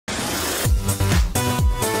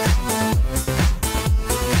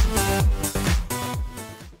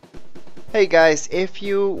Hey guys, if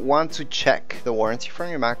you want to check the warranty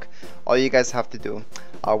from your Mac, all you guys have to do,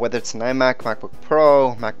 whether it's an iMac, MacBook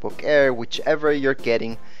Pro, MacBook Air, whichever you're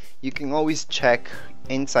getting, you can always check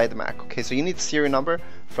inside the Mac. Okay, so you need the serial number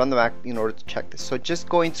from the Mac in order to check this. So just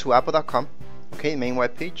go into apple.com, okay, main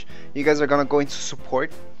web page. You guys are gonna go into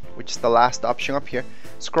support, which is the last option up here.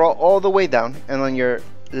 Scroll all the way down, and on your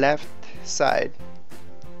left side,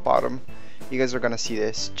 bottom, you guys are gonna see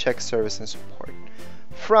this, check service and support.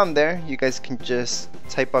 From there, you guys can just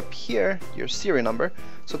type up here your serial number.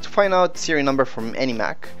 So to find out serial number from any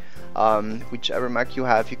Mac, whichever Mac you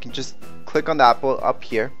have, you can just click on the Apple up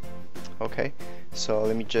here. Okay, so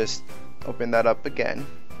let me just open that up again.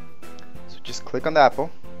 So just click on the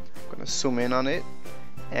Apple. I'm gonna zoom in on it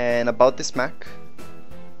and about this Mac,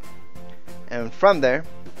 and from there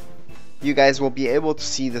you guys will be able to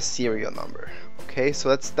see the serial number. Okay, so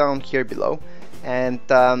that's down here below, and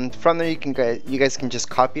from there you guys can just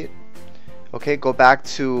copy it. Okay, go back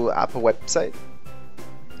to Apple website,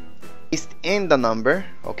 paste in the number.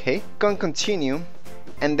 Okay, go and continue,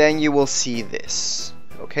 and then you will see this.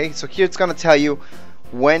 Okay, so here it's gonna tell you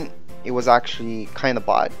when it was actually kind of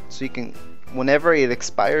bought, so you can, whenever it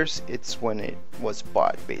expires, it's when it was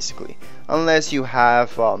bought basically, unless you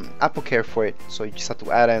have Apple Care for it, so you just have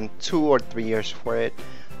to add in 2 or 3 years for it,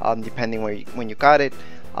 depending when you got it.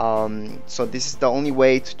 So this is the only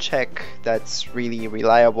way to check that's really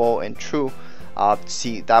reliable and true, to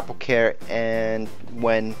see the Apple Care and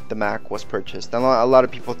when the Mac was purchased. A lot of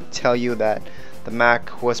people tell you that the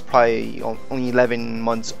Mac was probably only 11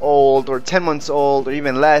 months old or 10 months old or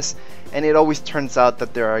even less, and it always turns out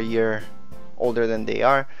that they're a year older than they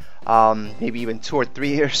are, maybe even 2 or 3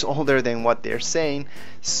 years older than what they're saying.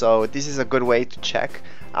 So this is a good way to check,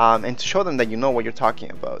 and to show them that you know what you're talking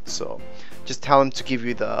about. So just tell them to give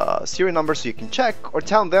you the serial number so you can check, or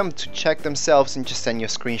tell them to check themselves and just send you a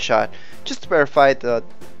screenshot just to verify that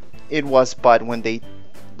it was bought when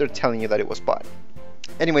they're telling you that it was bought.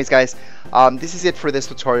 Anyways guys, this is it for this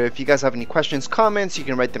tutorial. If you guys have any questions, comments, you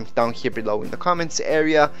can write them down here below in the comments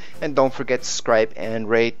area, and don't forget to subscribe and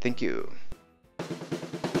rate. Thank you.